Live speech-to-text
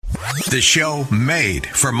The show made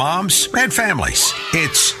for moms and families.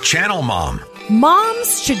 It's Channel Mom.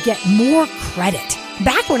 Moms should get more credit.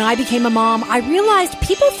 Back when I became a mom, I realized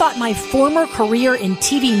people thought my former career in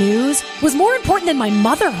TV news was more important than my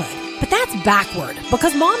motherhood. But that's backward,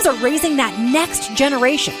 because moms are raising that next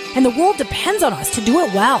generation, and the world depends on us to do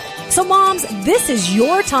it well. So moms, this is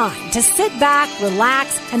your time to sit back,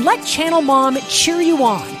 relax, and let Channel Mom cheer you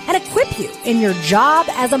on and equip you in your job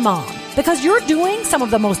as a mom, because you're doing some of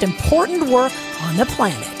the most important work on the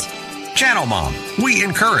planet. Channel Mom. We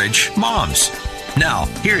encourage moms. Now,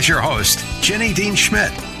 here's your host, Jenny Dean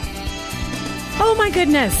Schmidt. Oh my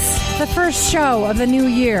goodness, the first show of the new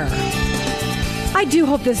year. I do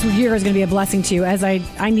hope this year is going to be a blessing to you, as I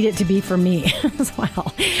need it to be for me as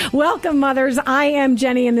well. Welcome, mothers. I am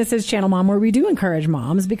Jenny, and this is Channel Mom, where we do encourage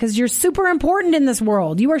moms because you're super important in this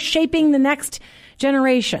world. You are shaping the next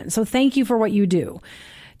generation. So thank you for what you do.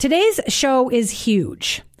 Today's show is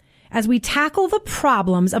huge as we tackle the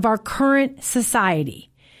problems of our current society.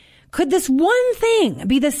 Could this one thing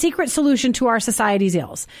be the secret solution to our society's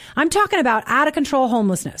ills? I'm talking about out-of-control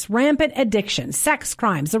homelessness, rampant addiction, sex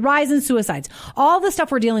crimes, the rise in suicides, all the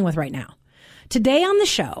stuff we're dealing with right now. Today on the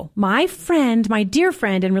show, my dear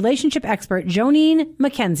friend and relationship expert, Jonine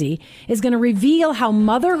McKenzie, is going to reveal how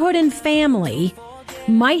motherhood and family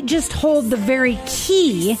might just hold the very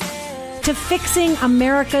key to fixing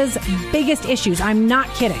America's biggest issues. I'm not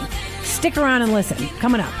kidding. Stick around and listen.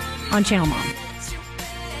 Coming up on Channel Mom.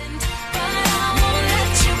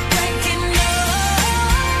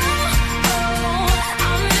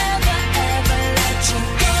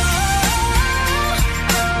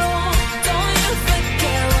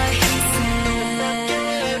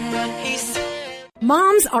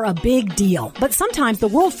 Moms are a big deal, but sometimes the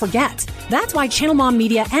world forgets. That's why Channel Mom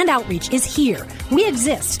Media and Outreach is here. We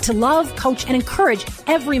exist to love, coach, and encourage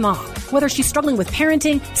every mom, whether she's struggling with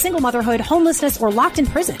parenting, single motherhood, homelessness, or locked in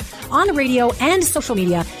prison. On the radio and social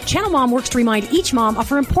media, Channel Mom works to remind each mom of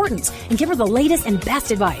her importance and give her the latest and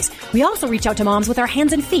best advice. We also reach out to moms with our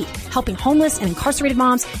hands and feet, helping homeless and incarcerated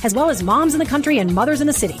moms, as well as moms in the country and mothers in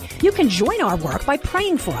the city. You can join our work by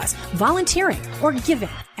praying for us, volunteering, or giving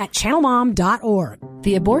at channelmom.org.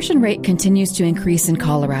 The abortion rate continues to increase in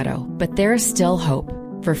Colorado, but there is still hope.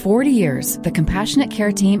 For 40 years, the Compassionate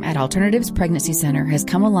Care Team at Alternatives Pregnancy Center has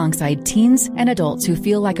come alongside teens and adults who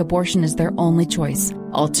feel like abortion is their only choice.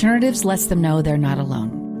 Alternatives lets them know they're not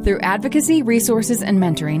alone. Through advocacy, resources, and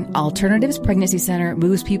mentoring, Alternatives Pregnancy Center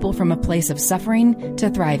moves people from a place of suffering to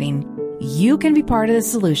thriving. You can be part of the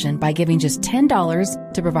solution by giving just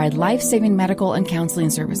 $10 to provide life-saving medical and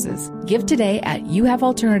counseling services. Give today at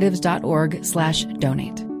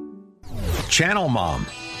youhavealternatives.org/donate. Channel Mom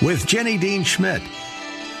with Jenny Dean Schmidt.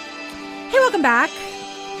 Hey, welcome back.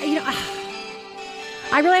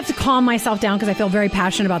 I really have to calm myself down because I feel very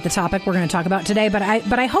passionate about the topic we're going to talk about today, but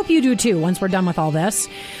I hope you do too once we're done with all this.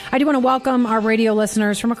 I do want to welcome our radio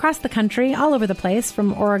listeners from across the country, all over the place,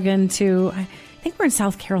 from Oregon to, I think we're in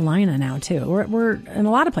South Carolina now too. We're in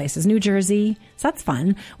a lot of places, New Jersey. So that's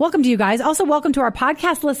fun. Welcome to you guys. Also, welcome to our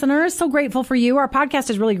podcast listeners. So grateful for you. Our podcast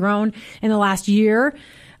has really grown in the last year.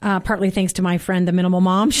 Partly thanks to my friend, the Minimal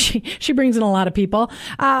Mom. She brings in a lot of people.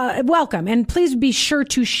 Welcome. And please be sure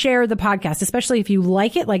to share the podcast, especially if you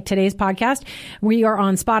like it, like today's podcast. We are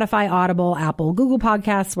on Spotify, Audible, Apple, Google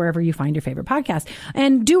Podcasts, wherever you find your favorite podcast.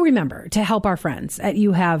 And do remember to help our friends at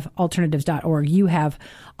youhavealternatives.org.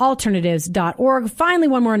 Youhavealternatives.org. Finally,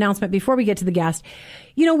 one more announcement before we get to the guest.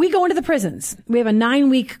 We go into the prisons. We have a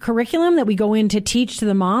 9-week curriculum that we go in to teach to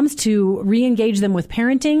the moms to re-engage them with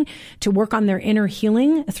parenting, to work on their inner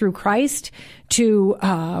healing through Christ, to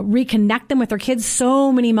reconnect them with their kids.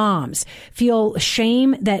 So many moms feel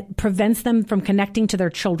shame that prevents them from connecting to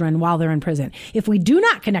their children while they're in prison. If we do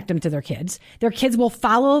not connect them to their kids will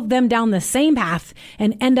follow them down the same path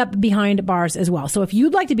and end up behind bars as well. So if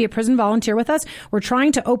you'd like to be a prison volunteer with us, we're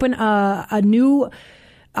trying to open a new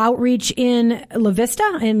outreach in La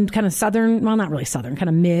Vista, in kind of southern, well, not really southern, kind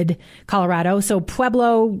of mid Colorado. So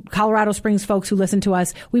Pueblo, Colorado Springs folks who listen to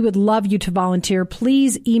us, we would love you to volunteer.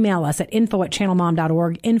 Please email us at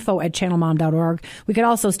info@channelmom.org, info@channelmom.org. We could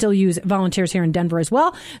also still use volunteers here in Denver as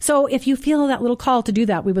well. So if you feel that little call to do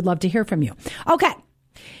that, we would love to hear from you. Okay.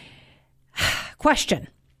 Question.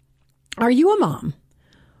 Are you a mom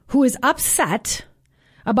who is upset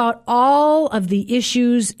about all of the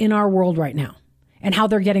issues in our world right now and how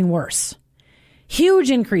they're getting worse?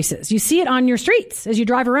 Huge increases. You see it on your streets as you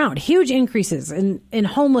drive around. Huge increases in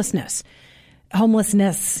homelessness.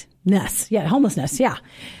 Homelessness.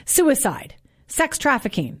 Suicide, sex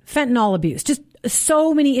trafficking, fentanyl abuse. Just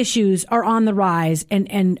so many issues are on the rise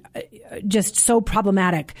and just so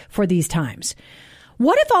problematic for these times.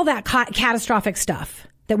 What if all that catastrophic stuff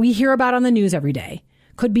that we hear about on the news every day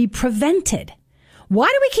could be prevented? Why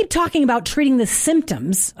do we keep talking about treating the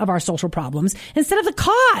symptoms of our social problems instead of the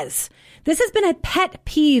cause? This has been a pet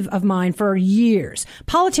peeve of mine for years.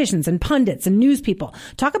 Politicians and pundits and news people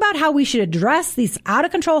talk about how we should address these out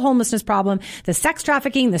of control homelessness problem, the sex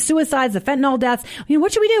trafficking, the suicides, the fentanyl deaths.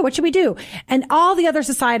 What should we do? What should we do? And all the other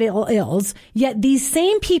societal ills. Yet these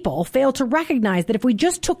same people fail to recognize that if we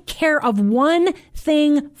just took care of one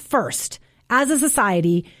thing first as a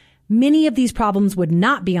society, many of these problems would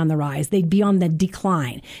not be on the rise. They'd be on the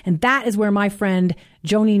decline. And that is where my friend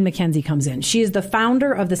Jonine McKenzie comes in. She is the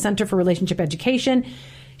founder of the Center for Relationship Education.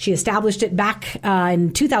 She established it back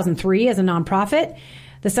in 2003 as a nonprofit.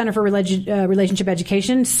 The Center for Relationship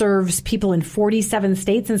Education serves people in 47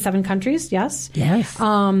 states and 7 countries. Yes. Yes.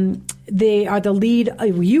 They are the lead.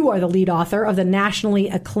 You are the lead author of the nationally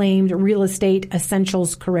acclaimed Real Estate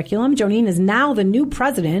Essentials curriculum. Jonine is now the new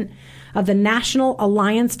president of the National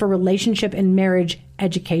Alliance for Relationship and Marriage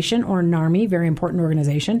Education, or NARMI, very important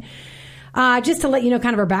organization. Just to let you know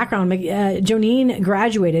kind of her background, Jonine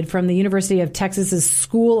graduated from the University of Texas's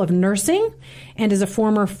School of Nursing and is a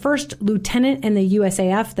former first lieutenant in the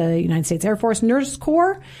USAF, the United States Air Force Nurse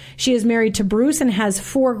Corps. She is married to Bruce and has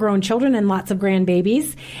 4 grown children and lots of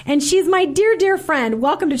grandbabies. And she's my dear, dear friend.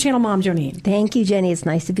 Welcome to Channel Mom, Jonine. Thank you, Jenny. It's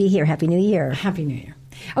nice to be here. Happy New Year. Happy New Year.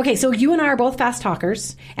 Okay, so you and I are both fast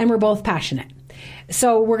talkers, and we're both passionate.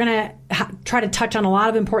 So we're going to try to touch on a lot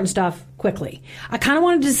of important stuff quickly. I kind of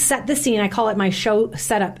wanted to set the scene. I call it my show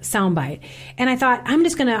setup soundbite. And I thought,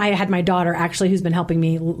 I had my daughter, actually, who's been helping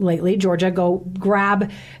me lately, Georgia, go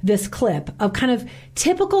grab this clip of kind of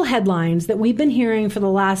typical headlines that we've been hearing for the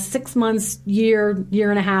last 6 months, year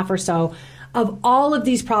and a half or so, of all of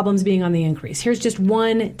these problems being on the increase. Here's just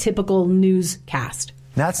one typical newscast.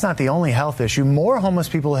 That's not the only health issue. More homeless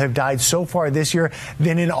people have died so far this year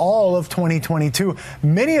than in all of 2022.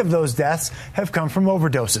 Many of those deaths have come from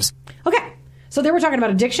overdoses. Okay, so there we're talking about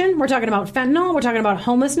addiction, we're talking about fentanyl, we're talking about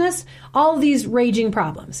homelessness, all of these raging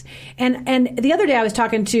problems. And the other day I was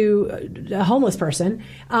talking to a homeless person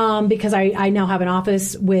because I now have an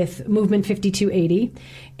office with Movement 5280,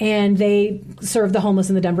 and they serve the homeless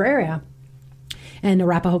in the Denver area and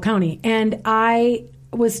Arapahoe County. And I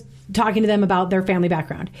was talking to them about their family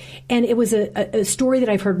background. And it was a story that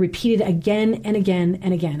I've heard repeated again and again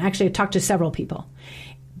and again. Actually, I talked to several people.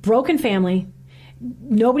 Broken family,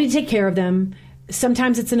 nobody to take care of them.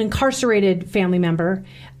 Sometimes it's an incarcerated family member.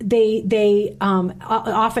 They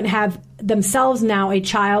often have themselves now a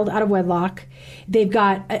child out of wedlock. They've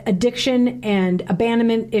got addiction and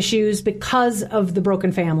abandonment issues because of the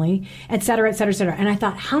broken family, et cetera, et cetera, et cetera. And I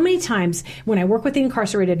thought, how many times when I work with the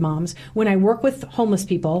incarcerated moms, when I work with homeless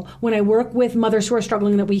people, when I work with mothers who are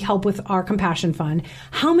struggling that we help with our Compassion Fund,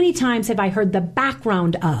 how many times have I heard the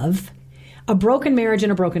background of a broken marriage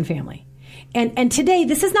and a broken family? And today,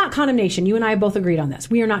 this is not condemnation. You and I have both agreed on this.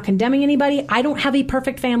 We are not condemning anybody. I don't have a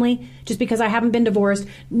perfect family just because I haven't been divorced.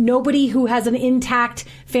 Nobody who has an intact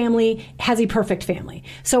family has a perfect family.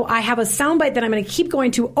 So I have a soundbite that I'm going to keep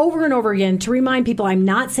going to over and over again to remind people I'm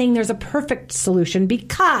not saying there's a perfect solution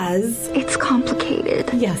because it's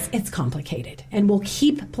complicated. Yes, it's complicated. And we'll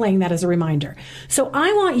keep playing that as a reminder. So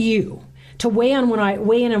I want you to weigh in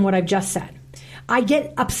on what I've just said. I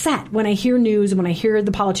get upset when I hear news and when I hear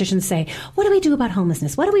the politicians say, what do we do about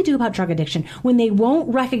homelessness? What do we do about drug addiction? When they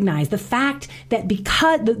won't recognize the fact that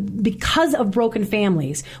because of broken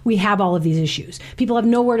families, we have all of these issues. People have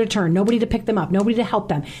nowhere to turn, nobody to pick them up, nobody to help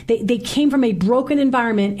them. They came from a broken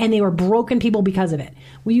environment and they were broken people because of it.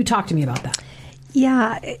 Will you talk to me about that?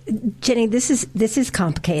 Yeah, Jenny, this is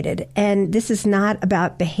complicated, and this is not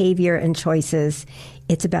about behavior and choices.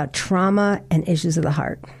 It's about trauma and issues of the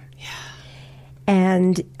heart.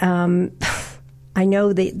 And I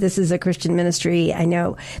know that this is a Christian ministry. I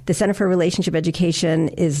know the Center for Relationship Education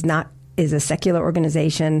is a secular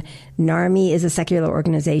organization. NARMI is a secular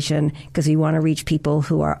organization because we want to reach people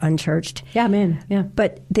who are unchurched. Yeah, man. Yeah.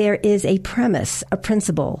 But there is a premise, a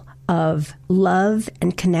principle of love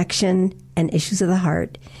and connection and issues of the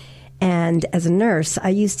heart. And as a nurse, I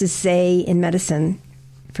used to say in medicine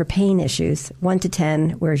for pain issues, 1 to 10,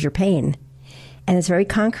 where's your pain? And it's very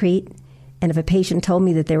concrete. And if a patient told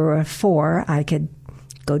me that there were a 4, I could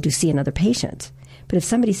go to see another patient. But if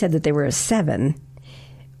somebody said that there were a 7,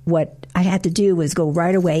 what I had to do was go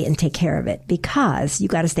right away and take care of it, because you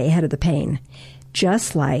got to stay ahead of the pain,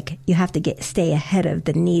 just like you have to stay ahead of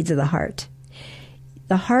the needs of the heart.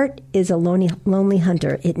 The heart is a lonely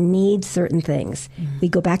hunter. It needs certain things. Mm-hmm. We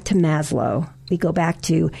go back to Maslow. We go back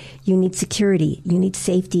to you need security, you need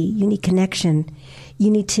safety, you need connection. You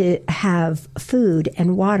need to have food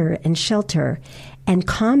and water and shelter. and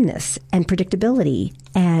calmness and predictability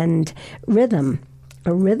and rhythm.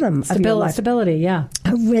 A rhythm of your life. Stability, yeah.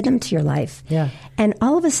 A rhythm to your life. Yeah. And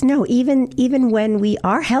all of us know, even when we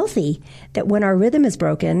are healthy, that when our rhythm is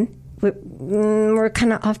broken, we're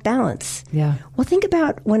kind of off balance. Yeah. Well, think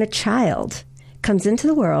about when a child comes into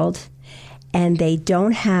the world and they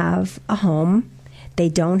don't have a home, they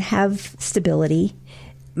don't have stability.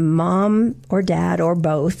 Mom or dad or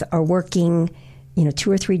both are working,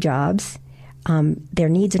 2 or 3 jobs. Their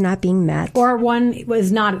needs are not being met. Or one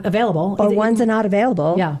was not available. Or one's not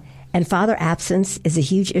available. Yeah. And father absence is a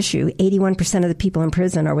huge issue. 81% of the people in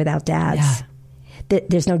prison are without dads. Yeah.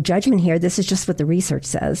 There's no judgment here. This is just what the research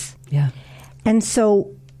says. Yeah. And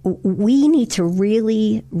so we need to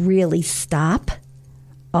really, really stop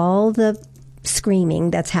all the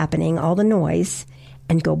screaming that's happening, all the noise,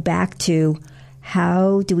 and go back to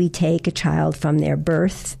how do we take a child from their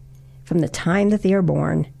birth, from the time that they are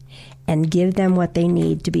born, and give them what they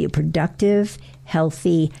need to be a productive,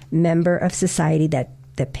 healthy member of society that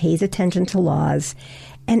pays attention to laws.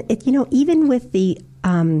 And even with the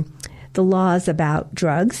laws about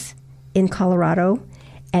drugs in Colorado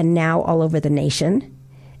and now all over the nation.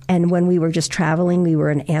 And when we were just traveling, we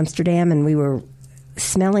were in Amsterdam and we were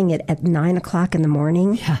smelling it at 9 o'clock in the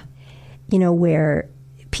morning. Yeah. Where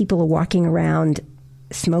people are walking around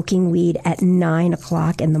smoking weed at 9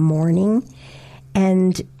 o'clock in the morning.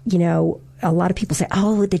 And, a lot of people say,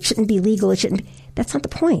 oh, it shouldn't be legal. It shouldn't be. That's not the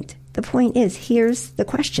point. The point is, here's the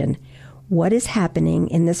question. What is happening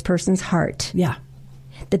in this person's heart Yeah.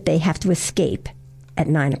 that they have to escape at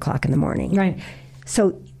 9 o'clock in the morning? Right.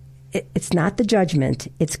 So it's not the judgment.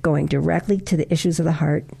 It's going directly to the issues of the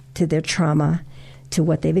heart, to their trauma, to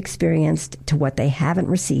what they've experienced, to what they haven't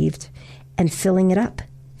received, and filling it up,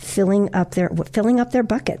 filling up their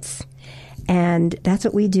buckets. And that's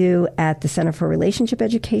what we do at the Center for Relationship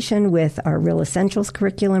Education with our Real Essentials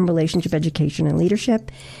curriculum, Relationship Education and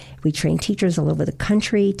Leadership. We train teachers all over the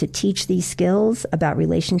country to teach these skills about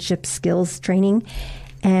relationship skills training.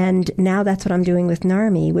 And now that's what I'm doing with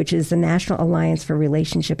NARMI, which is the National Alliance for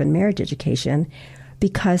Relationship and Marriage Education,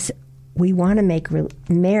 because we want to make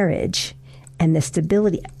marriage and the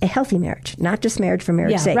stability, a healthy marriage, not just marriage for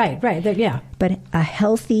marriage's sake. Right, yeah. But a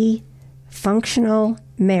healthy, functional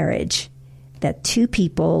marriage that two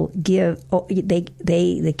people give, they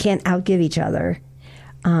can't outgive each other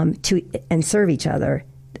and serve each other,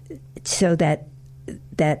 so that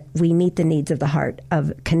we meet the needs of the heart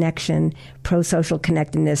of connection, pro-social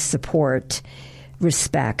connectedness, support,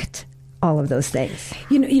 respect, all of those things.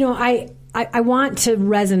 I want to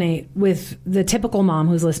resonate with the typical mom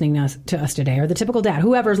who's listening to us today, or the typical dad,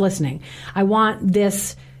 whoever's listening. I want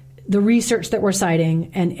the research that we're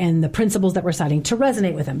citing and the principles that we're citing to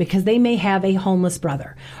resonate with them, because they may have a homeless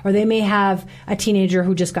brother, or they may have a teenager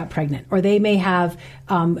who just got pregnant, or they may have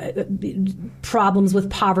problems with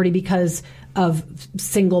poverty because of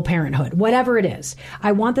single parenthood, whatever it is.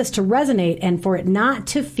 I want this to resonate and for it not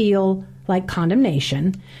to feel like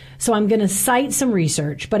condemnation. So I'm going to cite some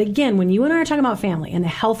research. But again, when you and I are talking about family and the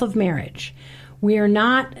health of marriage, we are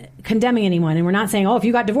not condemning anyone, and we're not saying, oh, if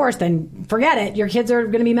you got divorced, then forget it. Your kids are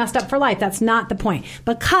going to be messed up for life. That's not the point,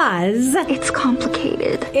 because it's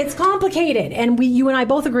complicated. It's complicated, and you and I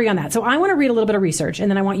both agree on that. So I want to read a little bit of research, and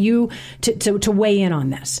then I want you to weigh in on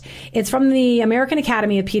this. It's from the American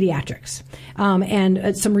Academy of Pediatrics,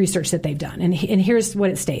 and some research that they've done. And here's what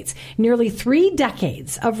it states. Nearly 3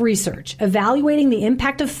 decades of research evaluating the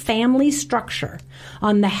impact of family structure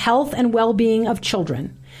on the health and well-being of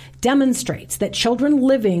children demonstrates that children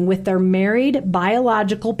living with their married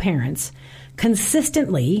biological parents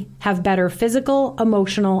consistently have better physical,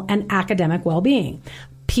 emotional, and academic well-being.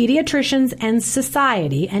 Pediatricians and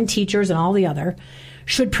society and teachers and all the other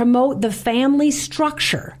should promote the family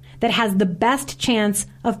structure that has the best chance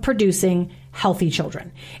of producing healthy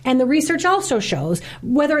children. And the research also shows,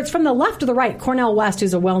 whether it's from the left or the right, Cornel West,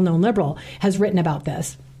 who's a well-known liberal, has written about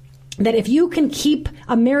this, that if you can keep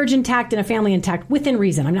a marriage intact and a family intact within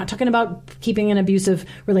reason, I'm not talking about keeping an abusive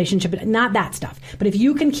relationship, not that stuff, but if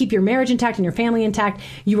you can keep your marriage intact and your family intact,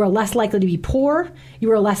 you are less likely to be poor, you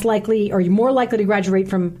are less likely, or you're more likely to graduate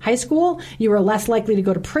from high school, you are less likely to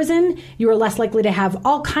go to prison, you are less likely to have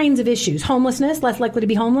all kinds of issues, homelessness, less likely to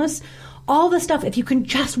be homeless, all the stuff, if you can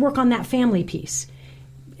just work on that family piece.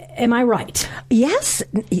 Am I right? Yes.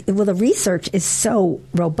 Well, the research is so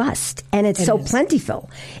robust and it's so plentiful.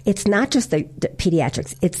 It's not just the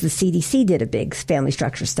pediatrics. It's the CDC did a big family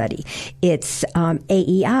structure study. It's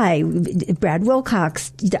AEI, Brad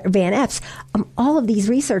Wilcox, Van Epps, all of these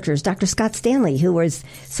researchers, Dr. Scott Stanley, who was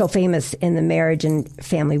so famous in the marriage and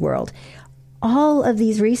family world. all of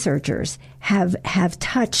these researchers have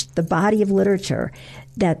touched the body of literature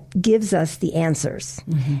that gives us the answers.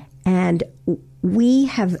 Mm-hmm. And we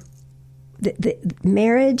have the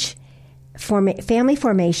marriage, family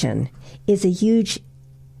formation is a huge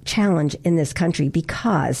challenge in this country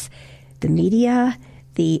because the media,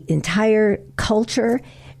 the entire culture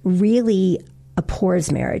really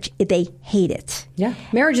abhors marriage. They hate it. Yeah.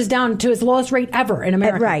 Marriage is down to its lowest rate ever in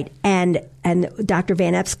America. Right. And Dr.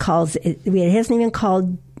 Van Epps calls it hasn't even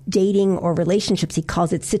called dating or relationships. He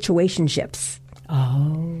calls it situationships.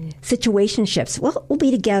 Oh. Situationships. Well, we'll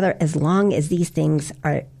be together as long as these things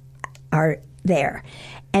are there.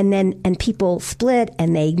 And people split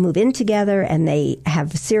and they move in together and they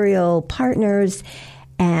have serial partners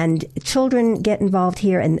and children get involved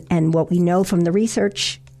here. And what we know from the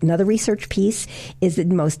research, another research piece, is that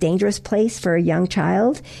the most dangerous place for a young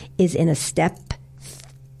child is in a step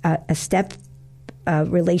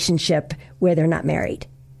relationship where they're not married.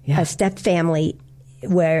 Yeah. A step family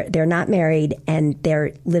where they're not married and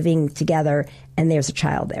they're living together and there's a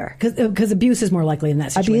child there. Because abuse is more likely in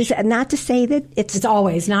that situation. Abuse, not to say that it's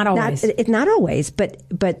always, not always. It's not always, but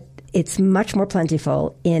it's much more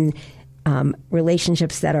plentiful in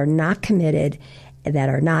relationships that are not committed, that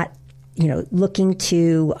are not, looking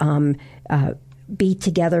to be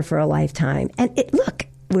together for a lifetime. And look,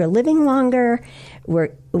 we're living longer, we're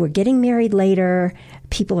getting married later,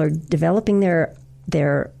 people are developing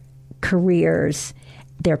their careers,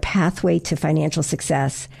 their pathway to financial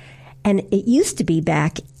success. And it used to be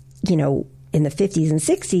back, in the 50s and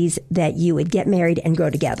 60s that you would get married and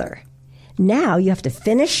grow together. Now you have to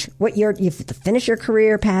finish you have to finish your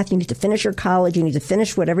career path, you need to finish your college, you need to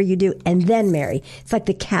finish whatever you do, and then marry. It's like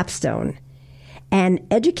the capstone. And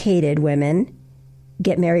educated women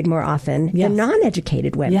get married more often than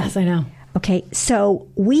non-educated women. Yes, I know. Okay, so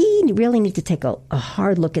we really need to take a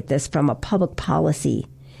hard look at this from a public policy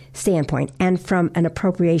standpoint and from an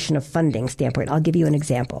appropriation of funding standpoint. I'll give you an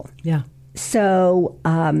example. Yeah. So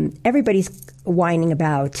everybody's whining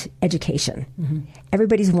about education. Mm-hmm.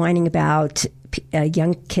 Everybody's whining about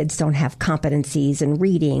young kids don't have competencies in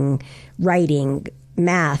reading, writing,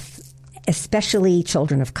 math, especially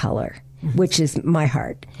children of color, mm-hmm. which is my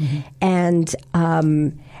heart.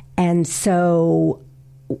 Mm-hmm. And so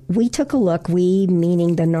we took a look, we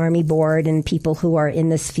meaning the NARMI board and people who are in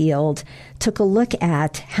this field, took a look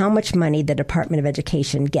at how much money the Department of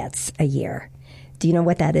Education gets a year. Do you know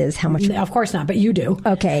what that is? How much? Of course not, but you do.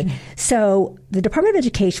 Okay. So the Department of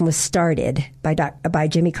Education was started by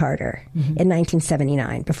Jimmy Carter mm-hmm. in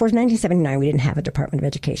 1979. Before 1979, we didn't have a Department of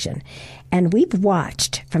Education. And we've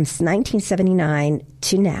watched from 1979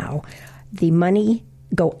 to now the money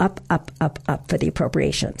go up for the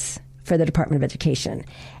appropriations for the Department of Education.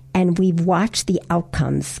 And we've watched the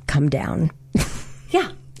outcomes come down.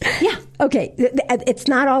 Yeah. Yeah. Okay. It's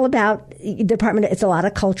not all about department. It's a lot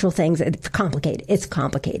of cultural things. It's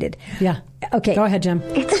complicated. Yeah. Okay. Go ahead, Jim.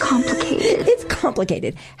 It's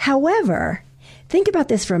complicated. However, think about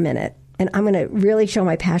this for a minute, and I'm going to really show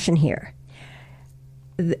my passion here.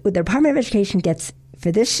 The Department of Education gets,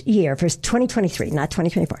 for this year, for 2023, not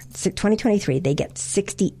 2024, 2023, they got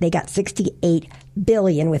 $68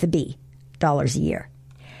 billion with a B dollars a year.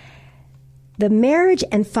 The marriage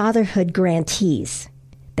and fatherhood grantees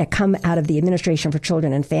that come out of the Administration for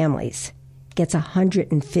Children and Families gets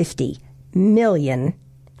 $150 million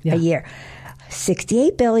a year.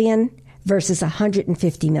 $68 billion versus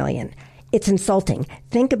 $150 million. It's insulting.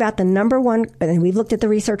 Think about the number one, and we've looked at the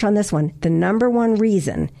research on this one, the number one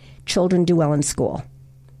reason children do well in school.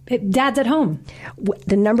 Dad's at home.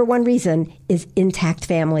 The number one reason is intact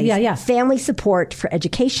families. Yeah. Family support for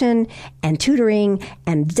education and tutoring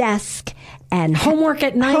and desk and homework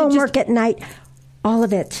at night. All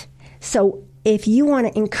of it. So if you want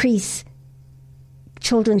to increase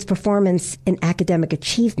children's performance in academic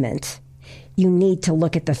achievement, you need to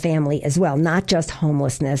look at the family as well, not just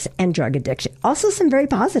homelessness and drug addiction. Also some very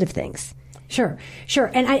positive things. Sure.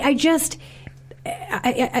 And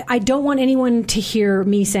I don't want anyone to hear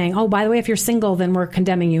me saying, oh, by the way, if you're single, then we're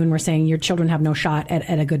condemning you and we're saying your children have no shot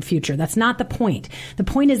at a good future. That's not the point. The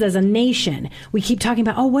point is, as a nation, we keep talking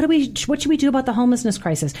about, what should we do about the homelessness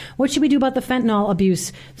crisis? What should we do about the fentanyl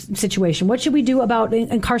abuse situation? What should we do about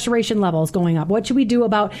incarceration levels going up? What should we do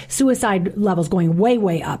about suicide levels going way,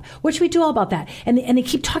 way up? What should we do all about that? And they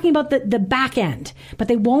keep talking about the back end, but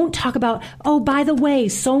they won't talk about, oh, by the way,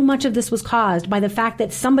 so much of this was caused by the fact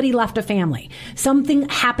that somebody left a family. Something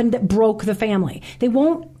happened that broke the family. They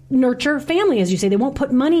won't nurture family, as you say. They won't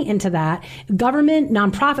put money into that. Government,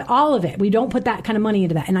 nonprofit, all of it. We don't put that kind of money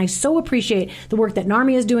into that. And I so appreciate the work that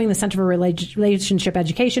NARMI is doing, the Center for Relationship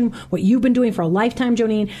Education, what you've been doing for a lifetime,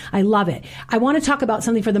 Jonine. I love it. I want to talk about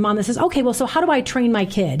something for the mom that says, okay, well, so how do I train my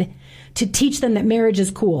kid to teach them that marriage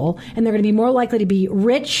is cool, and they're going to be more likely to be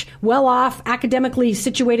rich, well off, academically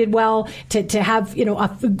situated well, to have, a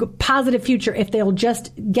positive future if they'll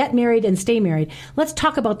just get married and stay married. Let's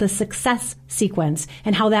talk about the success sequence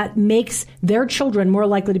and how that makes their children more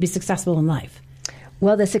likely to be successful in life.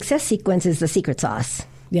 Well, the success sequence is the secret sauce.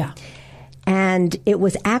 Yeah. And it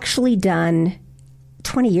was actually done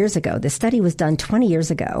 20 years ago. The study was done 20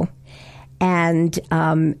 years ago. And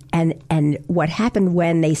what happened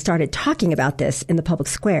when they started talking about this in the public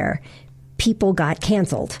square, people got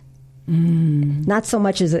canceled. Not so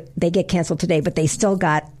much as they get canceled today, but they still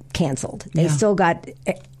got canceled. They still got,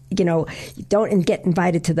 don't get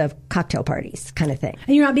invited to the cocktail parties kind of thing.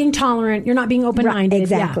 And you're not being tolerant. You're not being open-minded.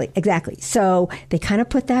 Right, exactly. So they kind of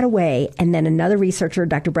put that away. And then another researcher,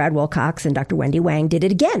 Dr. Brad Wilcox and Dr. Wendy Wang, did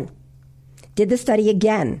it again. Did the study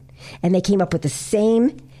again. And they came up with the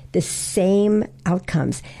same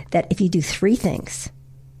outcomes, that if you do 3 things,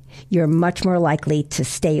 you're much more likely to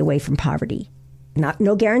stay away from poverty.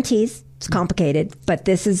 No guarantees. It's complicated, but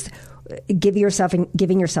this is giving yourself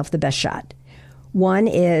the best shot. 1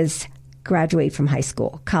 is graduate from high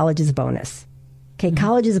school. College is a bonus. Okay,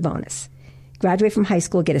 College is a bonus. Graduate from high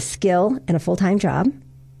school, get a skill and a full-time job,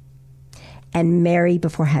 and marry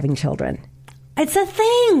before having children. It's a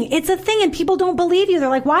thing, and people don't believe you. They're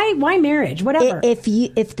like, why marriage? Whatever.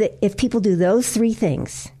 If people do those 3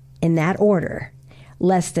 things in that order,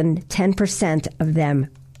 less than 10% of them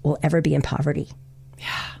will ever be in poverty. Yeah.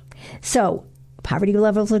 So poverty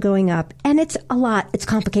levels are going up, and it's a lot. It's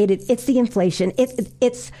complicated. It's the inflation.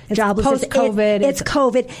 It's joblessness. Post-COVID. It's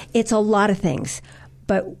COVID. It's a lot of things.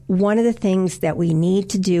 But one of the things that we need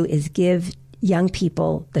to do is give young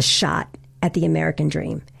people the shot at the American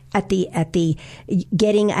dream. At the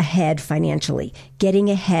getting ahead financially, getting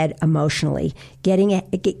ahead emotionally,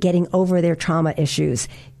 getting over their trauma issues,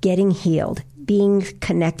 getting healed, being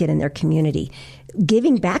connected in their community,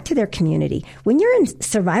 giving back to their community. When you're in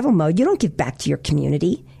survival mode, you don't give back to your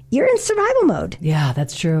community. You're in survival mode. Yeah,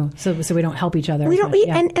 that's true. So we don't help each other. We don't.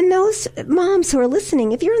 And those moms who are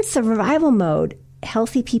listening, if you're in survival mode,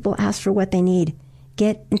 healthy people ask for what they need.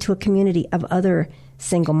 Get into a community of other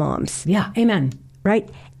single moms. Yeah, amen. Right?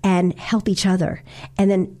 And help each other. And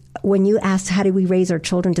then when you asked how do we raise our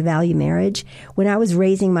children to value marriage, when I was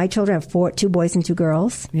raising my children, I have 2 boys and 2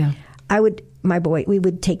 girls. Yeah. We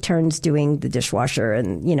would take turns doing the dishwasher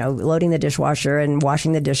and, loading the dishwasher and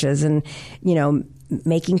washing the dishes and,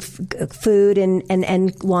 making food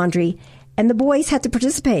and laundry. And the boys had to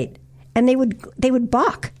participate, and they would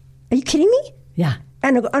balk. Are you kidding me? Yeah.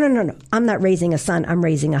 And I go, oh, no. I'm not raising a son. I'm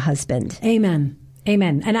raising a husband. Amen.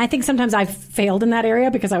 And I think sometimes I've failed in that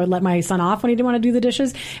area because I would let my son off when he didn't want to do the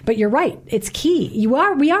dishes. But you're right. It's key.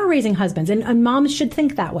 We are raising husbands, and moms should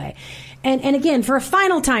think that way. And again, for a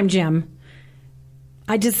final time, Jim,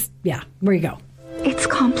 where you go. It's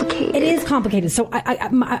complicated. It is complicated. So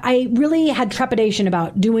I really had trepidation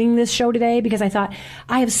about doing this show today because I thought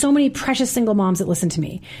I have so many precious single moms that listen to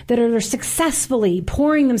me that are successfully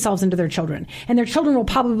pouring themselves into their children, and their children will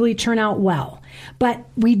probably turn out well. But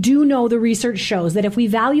we do know the research shows that if we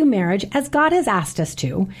value marriage, as God has asked us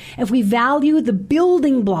to, if we value the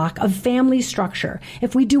building block of family structure,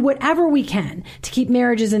 if we do whatever we can to keep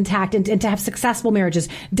marriages intact and to have successful marriages,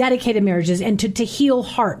 dedicated marriages, and to heal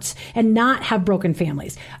hearts and not have broken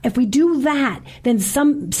families, if we do that, then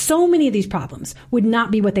so many of these problems would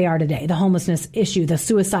not be what they are today. The homelessness issue, the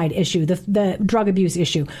suicide issue, the drug abuse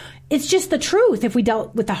issue. It's just the truth if we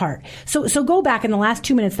dealt with the heart. So go back in the last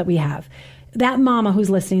 2 minutes that we have. That mama who's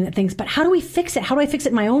listening that thinks, but how do we fix it? How do I fix it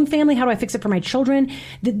in my own family? How do I fix it for my children?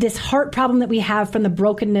 This heart problem that we have from the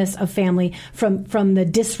brokenness of family, from the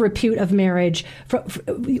disrepute of marriage.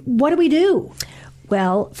 What do we do?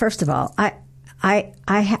 Well, first of all,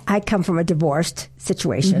 I come from a divorced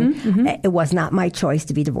situation. It was not my choice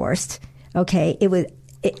to be divorced. Okay.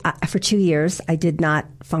 For 2 years, I did not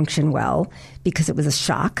function well because it was a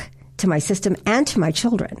shock to my system and to my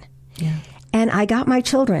children. Yeah. And I got my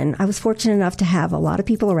children. I was fortunate enough to have a lot of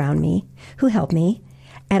people around me who helped me.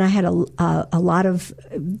 And I had a lot of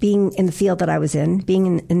being in the field that I was in,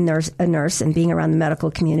 being a nurse and being around the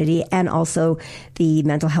medical community and also the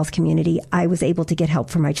mental health community. I was able to get help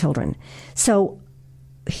for my children. So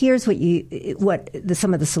here's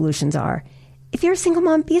some of the solutions are. If you're a single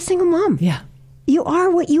mom, be a single mom. Yeah. You are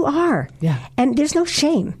what you are. Yeah. And there's no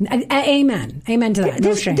shame. Amen. Amen to that.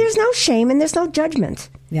 No shame. There's no shame and there's no judgment.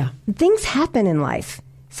 Yeah. Things happen in life.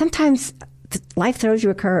 sometimes life throws you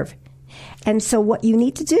a curve. And so what you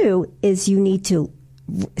need to do is you need to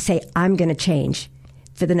say, I'm going to change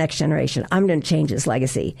for the next generation. I'm going to change this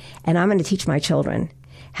legacy. And I'm going to teach my children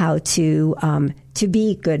how to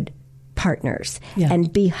be good partners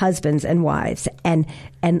and be husbands and wives and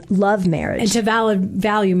love marriage. And to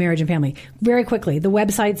value marriage and family. Very quickly, the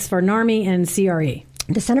websites for NARMI and CRE.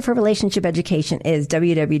 The Center for Relationship Education is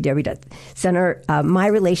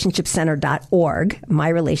www.myrelationshipcenter.org,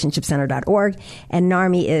 myrelationshipcenter.org, and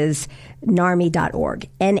NARMI is narmi.org,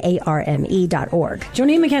 NARME.org.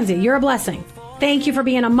 Jonine McKenzie, you're a blessing. Thank you for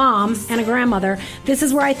being a mom and a grandmother. This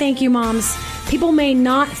is where I thank you, moms. People may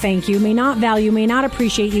not thank you, may not value, may not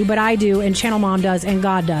appreciate you, but I do, and Channel Mom does, and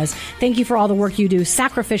God does. Thank you for all the work you do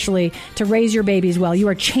sacrificially to raise your babies well. You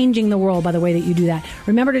are changing the world by the way that you do that.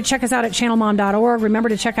 Remember to check us out at channelmom.org. Remember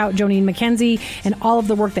to check out Jonine McKenzie and all of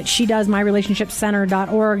the work that she does,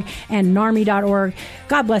 myrelationshipcenter.org and narmi.org.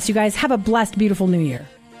 God bless you guys. Have a blessed, beautiful new year.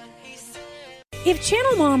 If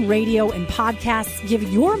Channel Mom radio and podcasts give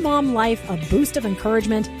your mom life a boost of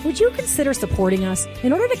encouragement, would you consider supporting us?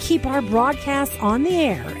 In order to keep our broadcasts on the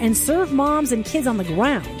air and serve moms and kids on the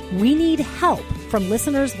ground, we need help from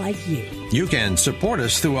listeners like you. You can support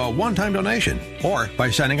us through a one-time donation or by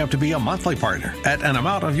signing up to be a monthly partner at an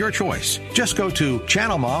amount of your choice. Just go to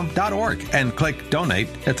channelmom.org and click Donate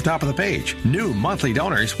at the top of the page. New monthly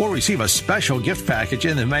donors will receive a special gift package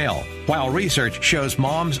in the mail. While research shows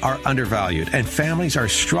moms are undervalued and families are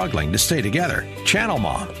struggling to stay together, Channel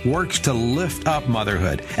Mom works to lift up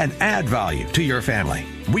motherhood and add value to your family.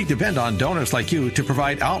 We depend on donors like you to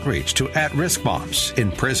provide outreach to at-risk moms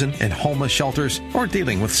in prison and homeless shelters or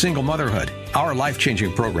dealing with single motherhood. Our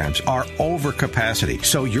life-changing programs are over capacity,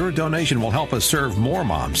 so your donation will help us serve more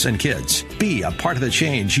moms and kids. Be a part of the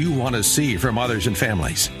change you want to see for mothers and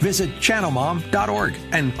families. Visit channelmom.org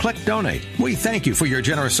and click Donate. We thank you for your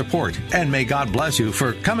generous support, and may God bless you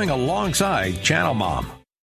for coming alongside Channel Mom.